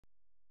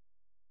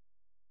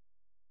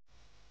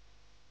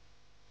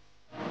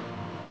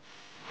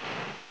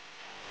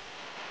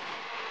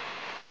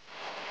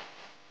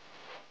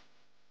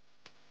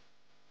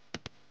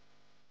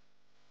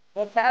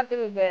What's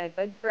happening, man?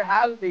 Thanks for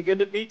having me. Good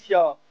to meet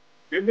y'all.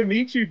 Good to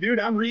meet you, dude.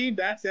 I'm Reed.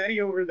 That's Eddie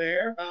over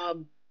there.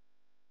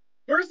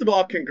 First of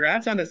all,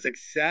 congrats on the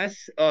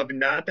success of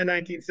Not the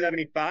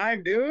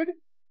 1975, dude.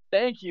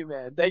 Thank you,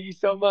 man. Thank you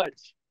so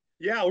much.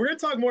 Yeah, we're gonna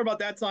talk more about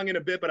that song in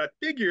a bit, but I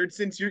figured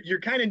since you're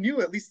kind of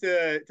new, at least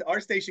to our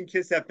station,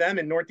 Kiss FM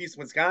in Northeast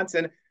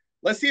Wisconsin,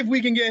 let's see if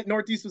we can get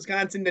Northeast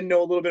Wisconsin to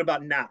know a little bit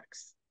about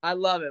Knox. I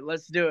love it.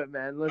 Let's do it,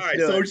 man. All Let's right,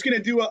 do so it. we're just gonna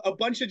do a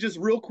bunch of just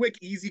real quick,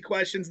 easy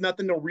questions,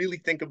 nothing to really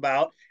think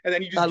about, and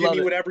then you I just give love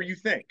me it. whatever you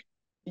think.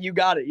 You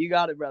got it. You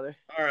got it, brother.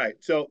 All right,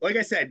 so like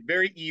I said,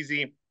 very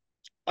easy.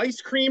 Ice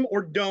cream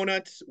or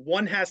donuts,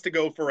 one has to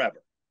go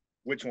forever.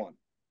 Which one?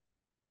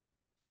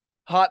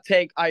 Hot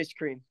take ice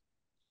cream.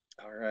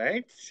 All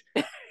right.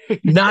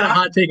 Not a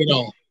hot take at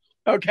all.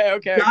 Okay,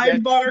 okay, okay.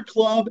 Dive Bar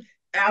Club,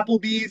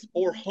 Applebee's,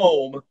 or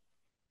home?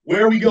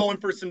 Where are we going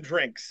for some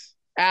drinks?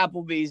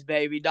 Applebee's,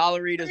 baby.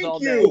 Dollaritas Thank all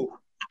day. you.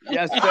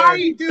 Yes, sir.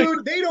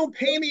 Dude, they don't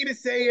pay me to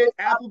say it.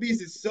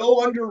 Applebee's is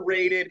so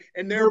underrated,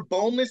 and their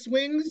boneless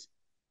wings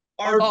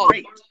are Oh,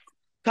 great.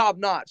 top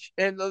notch.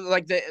 And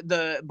like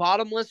the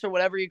bottomless or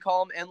whatever you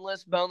call them,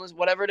 endless, boneless,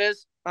 whatever it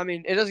is. I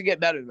mean, it doesn't get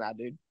better than that,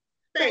 dude.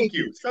 Thank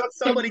you. So,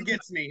 somebody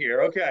gets me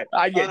here. Okay.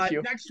 I get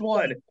you. Next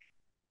one.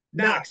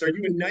 Knox, are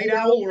you a night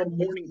owl or a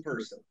morning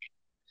person?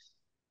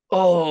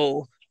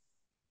 Oh,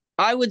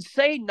 I would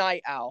say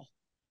night owl.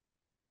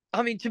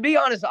 I mean, to be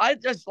honest, I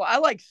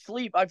like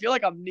sleep. I feel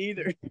like I'm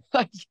neither.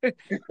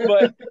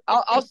 But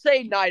I'll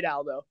say night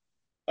owl though.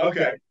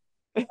 Okay.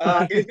 Is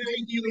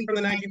Matty Healy from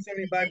the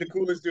 1975 the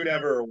coolest dude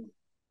ever?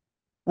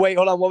 Wait,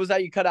 hold on. What was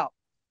that? You cut out.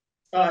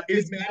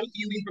 Is Matty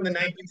Healy from the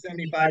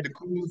 1975 the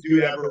coolest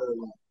dude ever?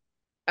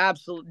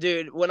 Absolute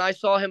dude. When I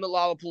saw him at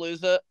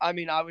Lollapalooza, I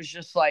mean, I was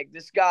just like,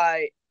 this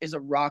guy is a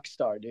rock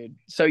star, dude.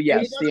 So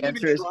yes, the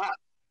answer is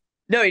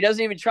no. He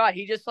doesn't even try.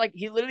 He just like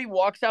he literally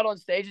walks out on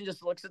stage and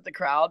just looks at the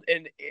crowd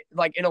and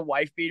like in a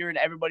wife beater, and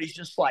everybody's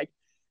just like,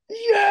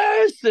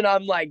 yes. And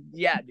I'm like,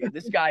 yeah, dude,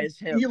 this guy is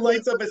him. He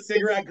lights up a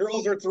cigarette.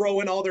 Girls are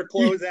throwing all their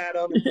clothes at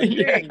him. It's like,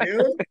 dang,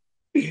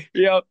 dude.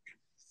 Yep.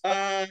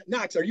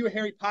 Knox, are you a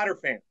Harry Potter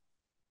fan?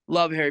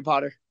 Love Harry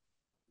Potter.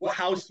 What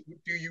house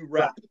do you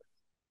rep?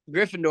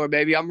 Gryffindor,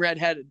 baby. I'm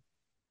redheaded.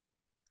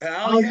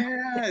 Oh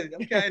yeah,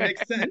 okay,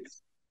 makes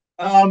sense.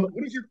 What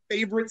is your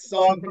favorite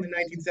song from the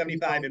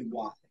 1975 and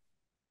why?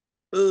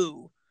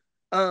 Ooh.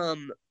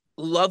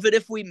 Love It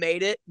If We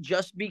Made It,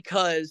 just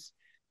because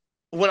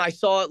when I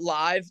saw it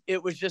live,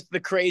 it was just the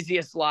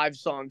craziest live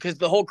song because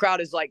the whole crowd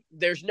is like,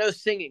 there's no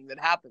singing that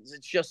happens.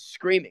 It's just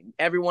screaming.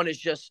 Everyone is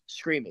just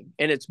screaming,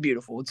 and it's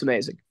beautiful. It's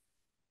amazing.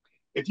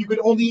 If you could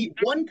only eat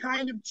one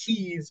kind of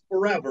cheese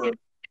forever,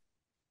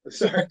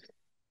 sorry,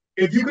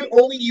 if you could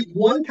only eat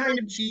one kind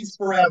of cheese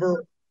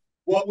forever,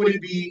 what would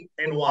it be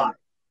and why?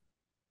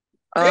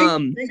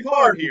 Think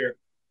hard here.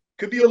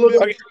 Could be a little bit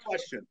of a trick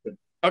question.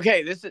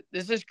 Okay, this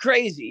is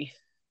crazy.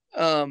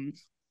 A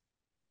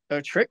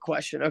trick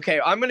question. Okay,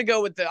 I'm gonna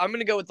go with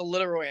the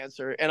literal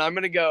answer, and I'm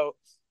gonna go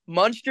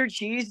Munster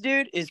cheese,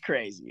 dude, is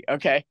crazy.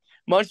 Okay,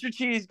 Munster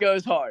cheese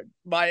goes hard.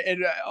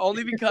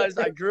 Only because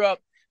I grew up.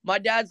 My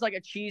dad's like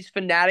a cheese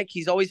fanatic.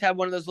 He's always had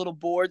one of those little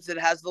boards that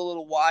has the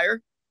little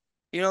wire.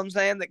 You know what I'm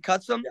saying? That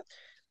cuts them. Yeah.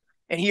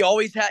 And he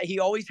always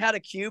had a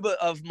cube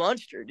of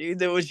Munster, dude.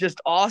 That was just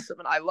awesome,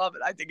 and I love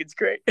it. I think it's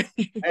great.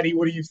 Eddie,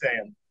 what are you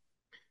saying?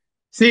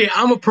 See,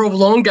 I'm a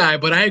provolone guy,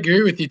 but I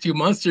agree with you too.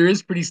 Munster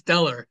is pretty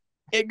stellar.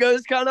 It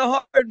goes kind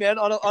of hard, man,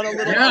 on a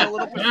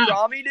little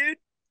pastrami, dude.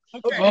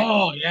 Okay.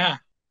 Oh yeah.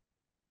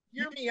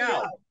 Hear me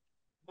out.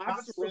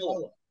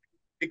 Mozzarella.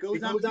 It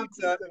goes on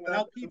pizza, and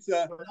without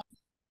pizza,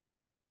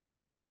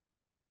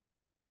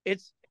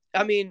 it's.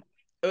 I mean,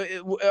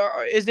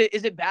 is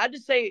it bad to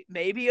say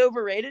maybe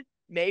overrated?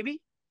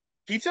 Maybe.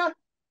 Pizza?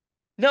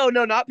 No,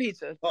 not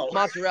pizza. Oh.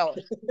 Mozzarella.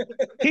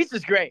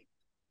 Pizza's great.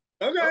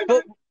 Okay.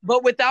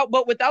 But without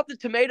the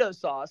tomato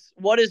sauce,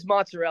 what is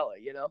mozzarella?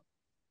 You know.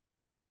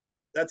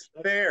 That's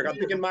fair. I'm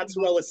thinking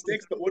mozzarella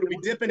sticks, but what are we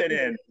dipping it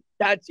in?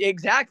 That's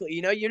exactly.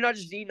 You know, you're not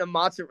just eating a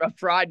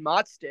fried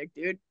mozz stick,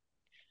 dude.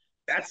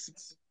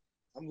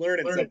 I'm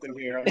learning something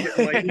here. I'm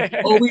getting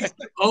like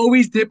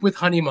always dip with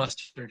honey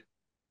mustard.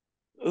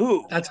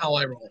 Ooh, that's how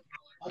I roll.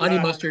 Honey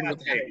mustard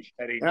with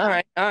Eddie. All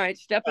right.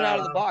 Stepping out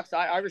of the box.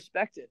 I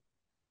respect it.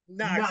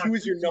 Knox, who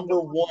is your number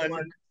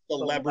one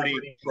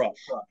celebrity crush?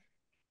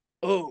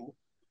 Oh,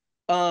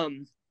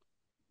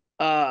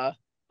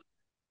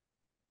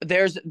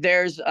 there's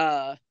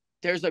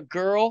a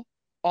girl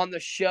on the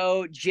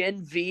show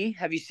Gen V.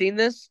 Have you seen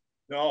this?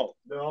 No.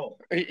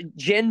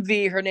 Gen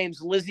V. Her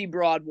name's Lizzie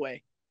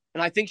Broadway,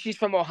 and I think she's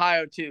from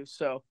Ohio too.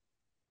 So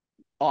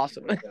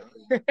awesome. Are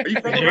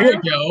you from Ohio? There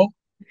you go.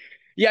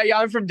 Yeah.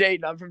 I'm from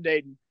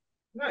Dayton.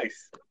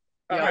 Nice.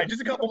 All right,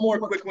 just a couple more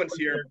quick ones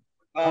here.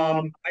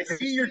 I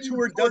see your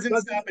tour doesn't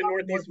stop in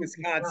Northeast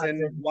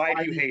Wisconsin. Why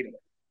do you hate it?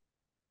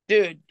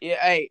 Dude, yeah,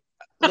 hey,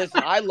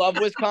 listen, I love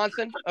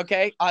Wisconsin,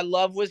 okay? I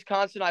love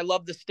Wisconsin. I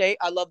love the state.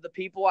 I love the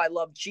people. I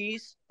love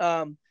cheese.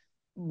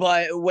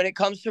 But when it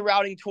comes to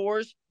routing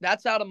tours,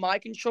 that's out of my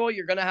control.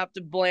 You're going to have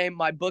to blame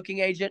my booking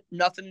agent.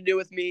 Nothing to do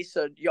with me,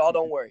 so y'all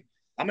don't worry.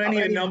 I'm gonna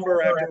need a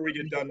number after we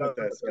get done with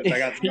this because I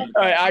got some. All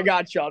right, I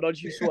got y'all. Don't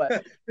you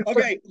sweat.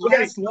 Okay,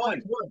 last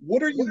one.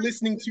 What are you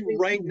listening to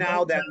right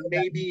now that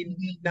maybe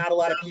not a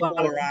lot of people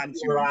are on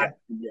to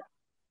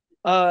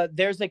yet?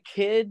 There's a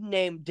kid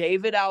named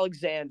David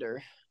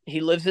Alexander. He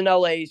lives in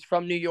LA. He's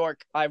from New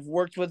York. I've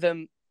worked with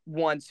him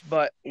once,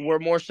 but we're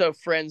more so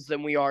friends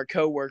than we are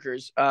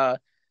co-workers.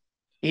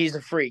 He's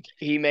a freak.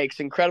 He makes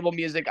incredible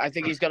music. I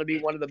think he's going to be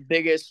one of the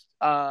biggest,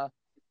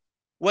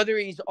 whether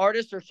he's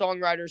artists or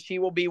songwriters, he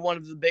will be one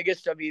of the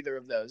biggest of either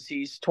of those.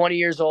 He's 20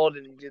 years old,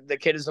 and the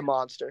kid is a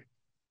monster.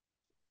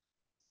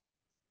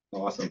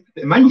 Awesome.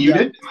 Am I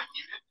muted?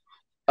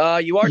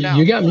 You are now.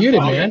 You got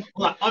muted, man.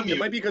 It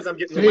might be because I'm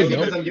getting a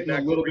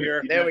little bit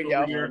here. There we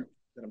go.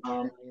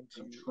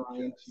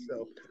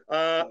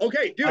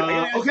 Okay, dude.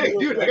 I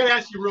gotta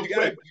ask you real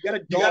quick. You got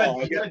a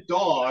dog. You got a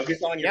dog. I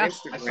saw on your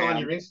Instagram. I saw on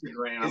your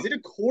Instagram. Is it a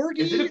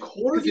corgi?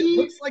 It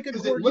looks like a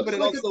corgi, but it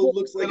also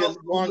looks like a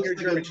longer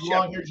German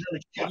Shepherd.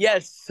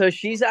 Yes. So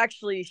she's an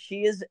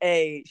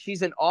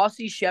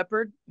Aussie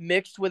Shepherd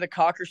mixed with a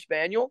Cocker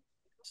Spaniel.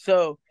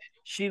 So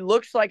she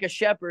looks like a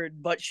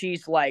Shepherd, but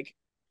she's like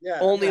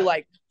only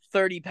like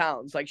 30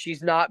 pounds. Like,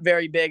 she's not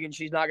very big, and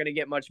she's not going to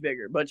get much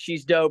bigger, but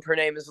she's dope. Her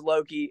name is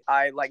Loki.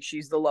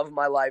 She's the love of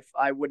my life.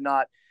 I would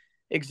not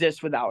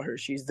exist without her.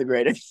 She's the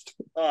greatest.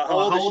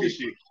 How old is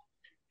she?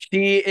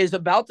 She is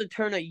about to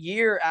turn a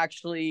year,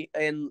 actually,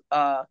 on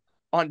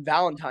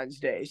Valentine's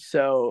Day.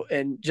 So,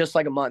 in just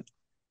like a month.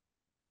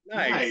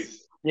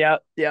 Nice.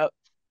 Yep.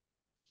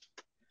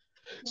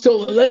 So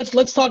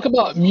let's talk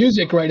about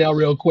music right now,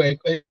 real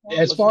quick.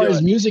 As far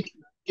as music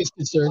is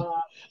concerned,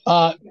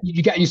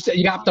 you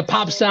got the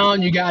pop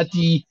sound, you got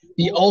the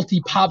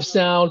ulti pop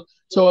sound.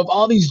 So of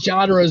all these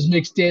genres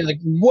mixed in, like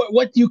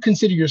what do you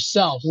consider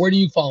yourself? Where do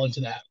you fall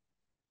into that?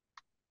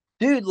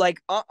 Dude,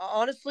 like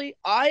honestly,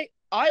 I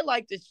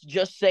like to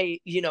just say,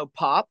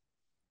 pop.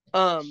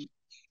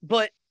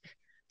 But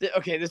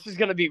okay, this is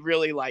gonna be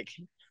really like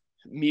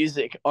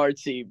music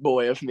artsy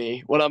boy of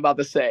me, what I'm about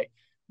to say.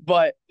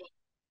 But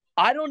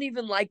I don't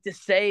even like to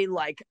say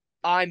like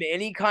I'm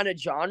any kind of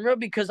genre,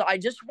 because I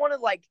just want to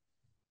like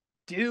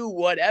do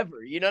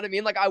whatever, you know what I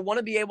mean? Like, I want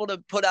to be able to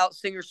put out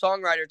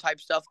singer-songwriter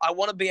type stuff. I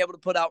want to be able to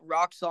put out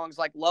rock songs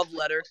like Love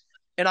Letter,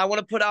 and I want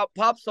to put out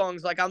pop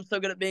songs like I'm So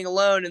Good at Being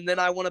Alone, and then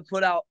I want to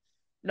put out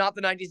Not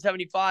the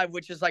 1975,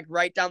 which is like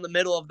right down the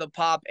middle of the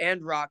pop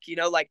and rock,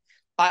 like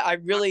I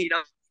really,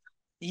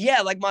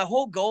 like my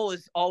whole goal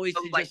is always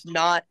to just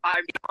not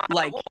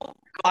like,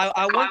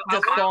 I want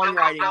the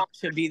songwriting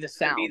to be the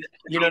sound,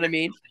 you know what I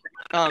mean?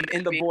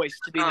 And the voice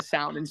to be the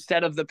sound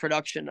instead of the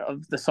production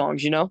of the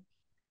songs,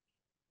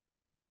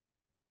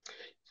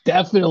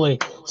 Definitely.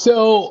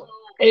 So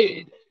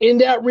in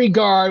that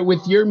regard,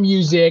 with your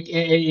music,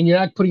 and you're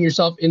not putting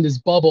yourself in this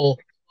bubble,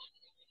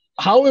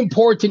 how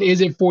important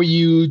is it for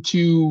you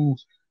to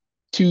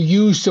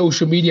use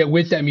social media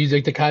with that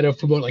music to kind of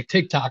promote, like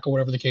TikTok or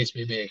whatever the case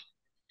may be?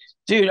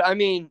 Dude, I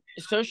mean,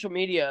 social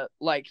media,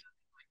 like,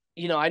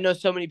 I know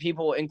so many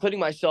people, including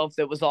myself,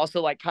 that was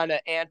also like kind of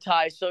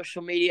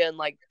anti-social media and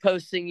like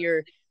posting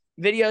your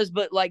videos.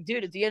 But like,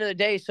 dude, at the end of the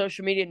day,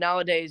 social media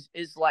nowadays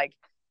is like,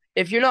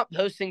 if you're not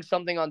posting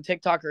something on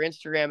TikTok or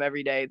Instagram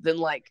every day, then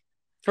like,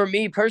 for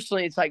me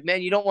personally, it's like,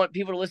 man, you don't want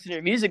people to listen to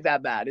your music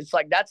that bad. It's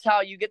like, that's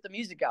how you get the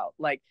music out.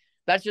 Like,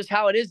 that's just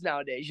how it is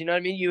nowadays. You know what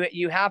I mean?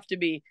 You have to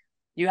be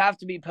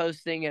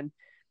posting and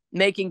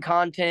making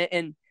content,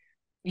 and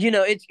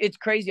it's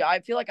crazy.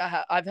 I feel like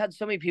I've had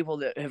so many people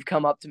that have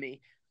come up to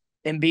me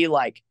and be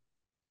like,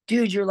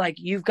 dude,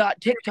 you've got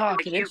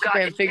TikTok and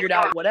Instagram figured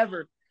out,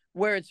 whatever,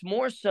 where it's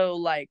more so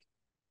like,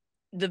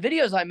 the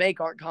videos I make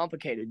aren't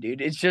complicated,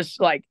 dude. It's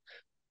just like,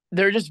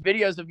 they're just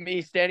videos of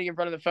me standing in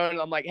front of the phone, and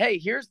I'm like, hey,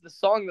 here's the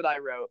song that I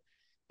wrote.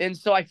 And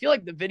so I feel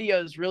like the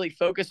videos really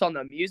focus on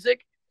the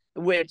music,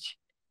 which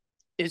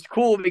is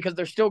cool because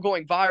they're still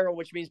going viral,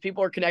 which means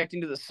people are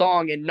connecting to the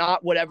song and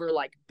not whatever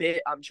like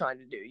bit I'm trying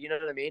to do. You know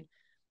what I mean?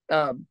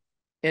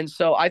 And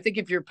so I think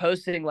if you're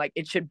posting, like,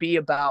 it should be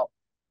about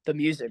the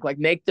music. Like,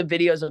 make the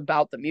videos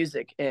about the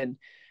music. And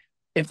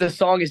if the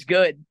song is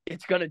good,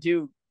 it's going to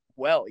do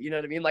well. You know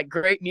what I mean? Like,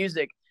 great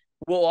music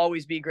will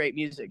always be great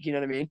music. You know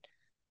what I mean?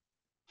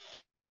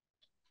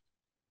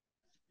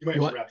 You might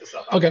want to wrap this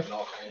up. Okay.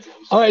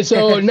 All right.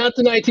 So Not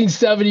the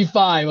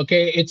 1975.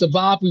 Okay. It's a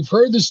bop. We've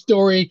heard the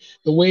story,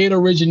 the way it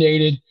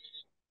originated.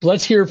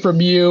 Let's hear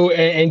from you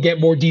and get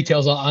more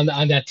details on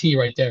that T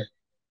right there.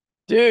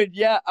 Dude,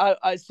 yeah.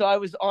 So I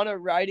was on a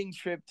riding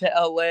trip to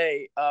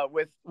LA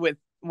with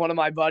one of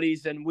my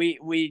buddies, and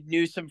we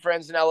knew some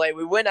friends in LA.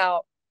 We went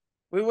out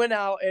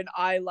and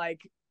I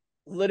like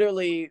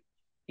literally,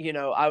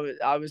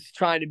 I was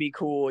trying to be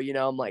cool,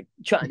 I'm like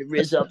trying to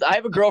rizz up. I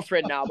have a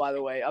girlfriend now, by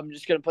the way. I'm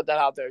just gonna put that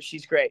out there.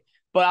 She's great.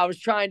 But I was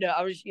trying to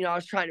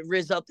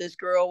rizz up this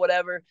girl,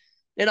 whatever.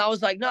 And I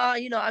was like, nah,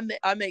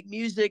 I make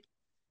music.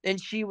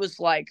 And she was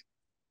like,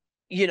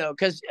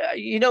 because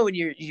when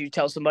you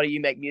tell somebody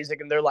you make music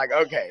and they're like,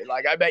 okay,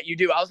 like, I bet you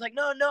do. I was like,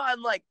 no, I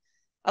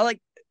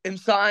am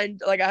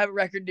signed. Like I have a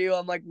record deal.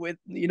 I'm like with,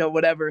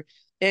 whatever.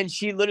 And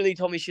she literally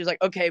told me, she was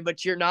like, okay,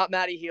 but you're not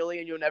Maddie Healy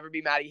and you'll never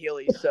be Maddie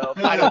Healy. So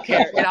I don't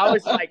care. And I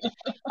was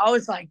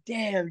like,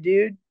 damn,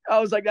 dude. I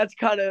was like, that's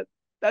kind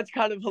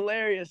of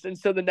hilarious. And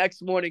so the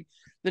next morning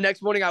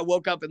I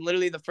woke up and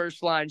literally the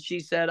first line, she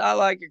said, I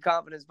like your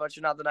confidence, but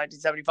you're not the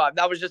 1975.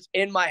 That was just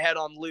in my head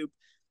on loop.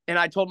 And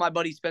I told my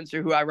buddy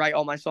Spencer, who I write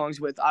all my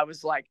songs with, I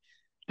was like,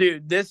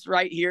 dude, this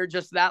right here,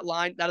 just that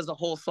line, that is a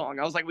whole song.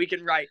 I was like, we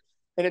can write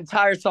an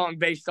entire song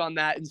based on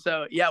that. And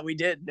so, yeah, we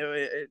did.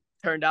 It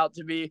turned out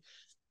to be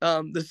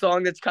the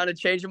song that's kind of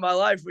changing my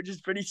life, which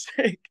is pretty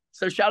sick.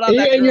 So shout out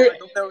that girl. I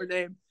don't know her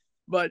name,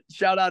 but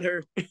shout out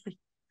her.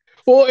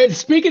 Well, and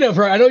speaking of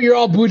her, I know you're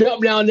all booed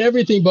up now and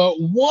everything, but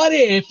what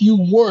if you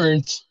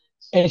weren't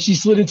and she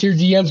slid into your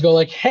DMs go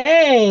like,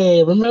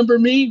 hey, remember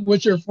me?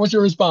 What's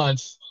your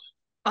response?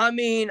 I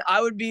mean,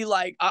 I would be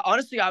like,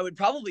 honestly, I would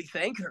probably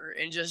thank her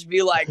and just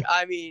be like,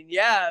 I mean,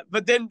 yeah,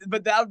 but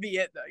that would be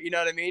it though. You know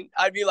what I mean?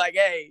 I'd be like,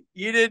 hey,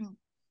 you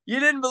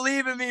didn't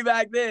believe in me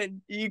back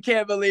then. You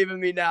can't believe in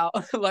me now.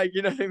 Like,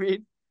 you know what I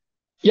mean?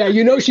 Yeah,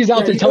 she's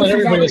out there telling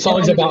everybody the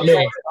song's about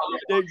me.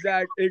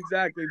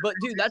 Exactly. But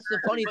dude, that's the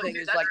funny thing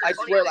is like, I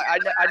swear, like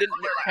I didn't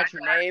catch her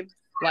name.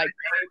 Like,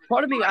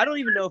 part of me, I don't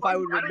even know if I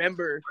would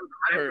remember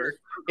her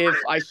if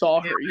I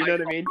saw her. You know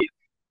what I mean?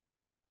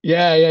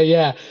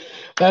 Yeah.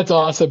 That's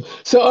awesome.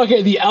 So,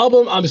 okay, the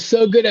album, I'm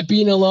So Good at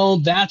Being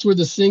Alone, that's where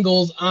the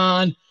single's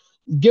on.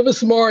 Give us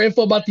some more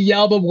info about the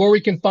album, where we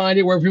can find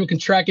it, where people can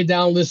track it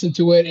down, listen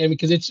to it, and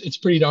because it's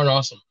pretty darn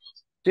awesome.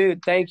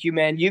 Dude, thank you,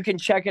 man. You can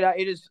check it out.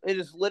 It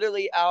is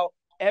literally out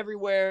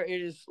everywhere.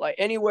 It is like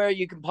anywhere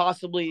you can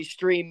possibly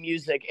stream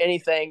music,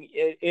 anything.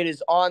 It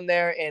is on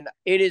there, and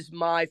it is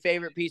my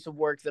favorite piece of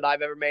work that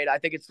I've ever made. I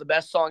think it's the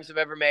best songs I've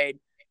ever made.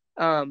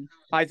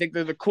 I think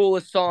they're the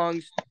coolest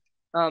songs.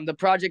 The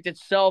project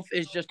itself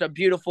is just a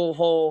beautiful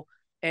whole,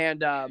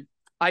 and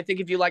I think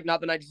if you like Not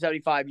the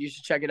 1975, you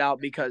should check it out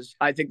because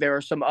I think there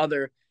are some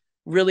other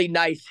really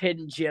nice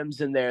hidden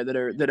gems in there that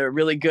are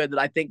really good that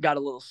I think got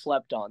a little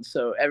slept on.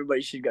 So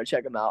everybody should go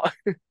check them out.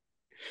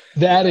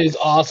 That is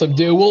awesome,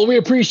 dude. Well, we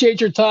appreciate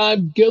your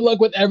time. Good luck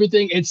with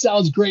everything. It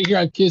sounds great here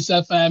on Kiss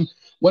FM.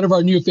 One of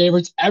our new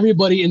favorites.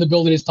 Everybody in the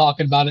building is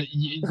talking about it.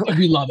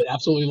 We love it.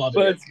 Absolutely love it.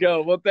 Let's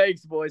go. Well,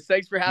 thanks, boys.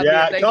 Thanks for having me.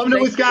 Yeah, come to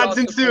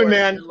Wisconsin soon,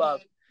 man.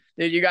 Love.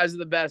 Dude, you guys are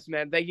the best,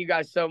 man. Thank you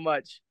guys so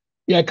much.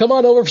 Yeah, come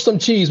on over for some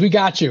cheese. We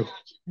got you.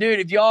 Dude,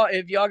 if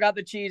y'all got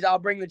the cheese, I'll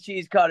bring the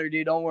cheese cutter,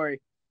 dude. Don't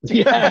worry.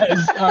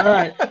 Yes. All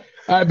right.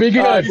 Be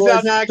good. Peace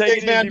out, Knox.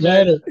 Thanks, man.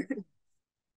 Later.